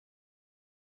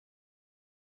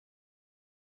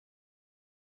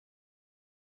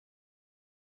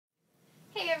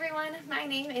Hey everyone, my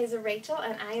name is Rachel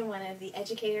and I am one of the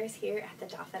educators here at the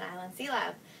Dauphin Island Sea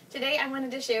Lab. Today I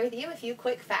wanted to share with you a few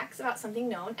quick facts about something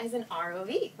known as an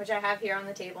ROV, which I have here on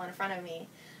the table in front of me.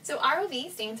 So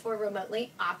ROV stands for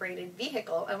Remotely Operated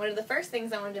Vehicle, and one of the first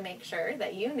things I wanted to make sure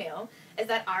that you knew is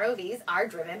that ROVs are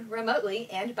driven remotely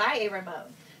and by a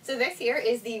remote. So this here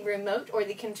is the remote or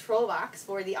the control box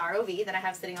for the ROV that I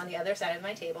have sitting on the other side of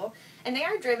my table, and they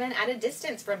are driven at a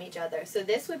distance from each other. So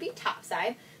this would be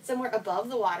topside, somewhere above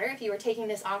the water. If you were taking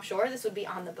this offshore, this would be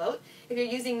on the boat. If you're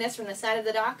using this from the side of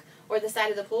the dock or the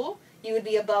side of the pool, you would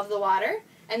be above the water,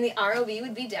 and the ROV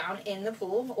would be down in the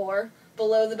pool or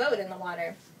below the boat in the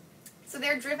water. So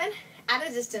they're driven at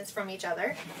a distance from each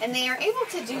other, and they are able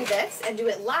to do this and do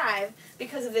it live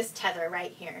because of this tether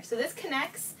right here. So this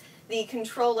connects the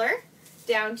controller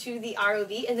down to the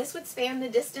ROV, and this would span the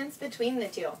distance between the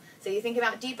two. So you think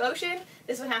about deep ocean,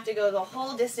 this would have to go the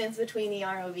whole distance between the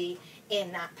ROV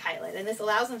in that pilot. And this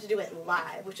allows them to do it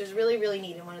live, which is really, really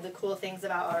neat and one of the cool things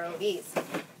about ROVs.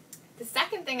 The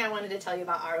second thing I wanted to tell you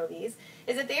about ROVs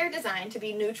is that they are designed to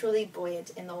be neutrally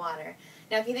buoyant in the water.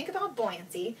 Now if you think about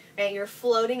buoyancy, right, you're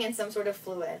floating in some sort of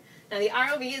fluid. Now the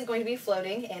ROV is going to be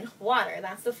floating in water.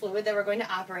 That's the fluid that we're going to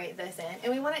operate this in,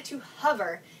 and we want it to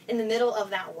hover in the middle of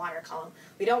that water column.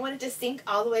 We don't want it to sink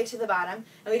all the way to the bottom,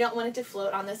 and we don't want it to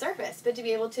float on the surface, but to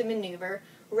be able to maneuver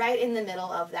right in the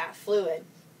middle of that fluid.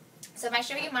 So if I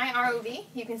show you my ROV,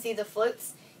 you can see the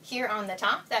floats here on the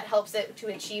top. That helps it to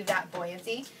achieve that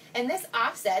buoyancy, and this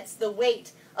offsets the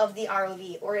weight of the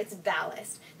ROV or its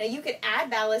ballast. Now you could add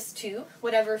ballast to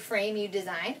whatever frame you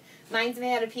designed. Mine's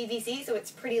made out of PVC, so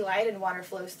it's pretty light and water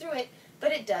flows through it,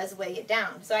 but it does weigh it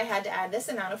down. So I had to add this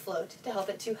amount of float to help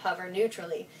it to hover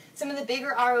neutrally. Some of the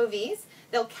bigger ROVs,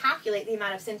 they'll calculate the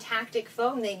amount of syntactic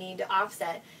foam they need to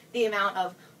offset the amount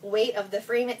of weight of the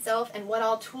frame itself and what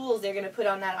all tools they're going to put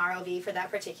on that ROV for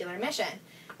that particular mission.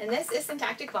 And this is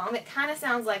syntactic foam. It kind of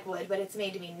sounds like wood, but it's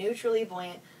made to be neutrally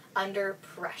buoyant under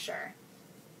pressure.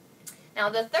 Now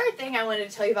the third thing I wanted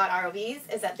to tell you about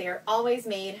ROVs is that they are always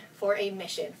made for a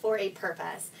mission, for a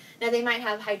purpose. Now they might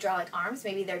have hydraulic arms.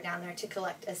 Maybe they're down there to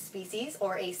collect a species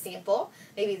or a sample.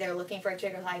 Maybe they're looking for a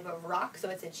particular type of rock, so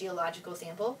it's a geological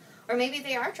sample. Or maybe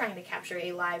they are trying to capture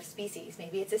a live species.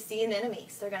 Maybe it's a sea anemone,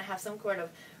 so they're going to have some sort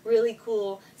of really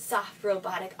cool, soft,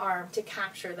 robotic arm to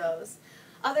capture those.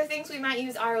 Other things we might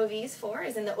use ROVs for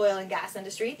is in the oil and gas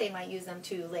industry. They might use them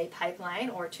to lay pipeline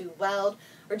or to weld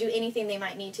or do anything they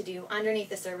might need to do underneath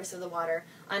the surface of the water,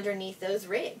 underneath those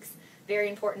rigs. Very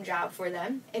important job for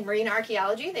them. In marine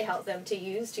archaeology, they help them to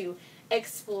use to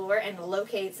explore and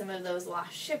locate some of those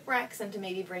lost shipwrecks and to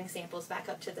maybe bring samples back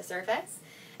up to the surface.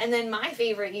 And then my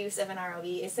favorite use of an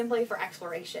ROV is simply for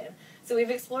exploration. So we've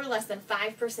explored less than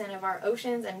 5% of our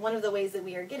oceans, and one of the ways that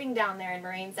we are getting down there in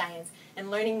marine science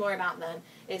and learning more about them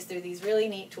is through these really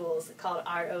neat tools called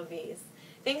ROVs.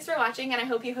 Thanks for watching, and I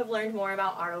hope you have learned more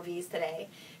about ROVs today.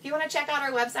 If you want to check out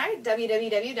our website,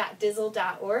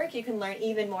 www.disl.org, you can learn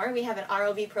even more. We have an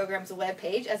ROV programs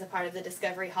webpage as a part of the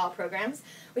Discovery Hall programs.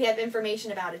 We have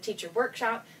information about a teacher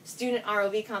workshop, student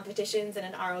ROV competitions, and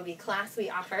an ROV class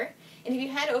we offer. And if you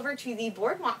head over to the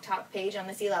Boardwalk Talk page on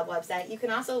the Sea Lab website, you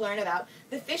can also learn about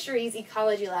the Fisheries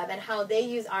Ecology Lab and how they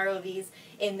use ROVs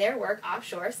in their work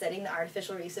offshore studying the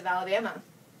artificial reefs of Alabama.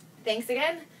 Thanks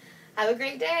again. Have a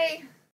great day.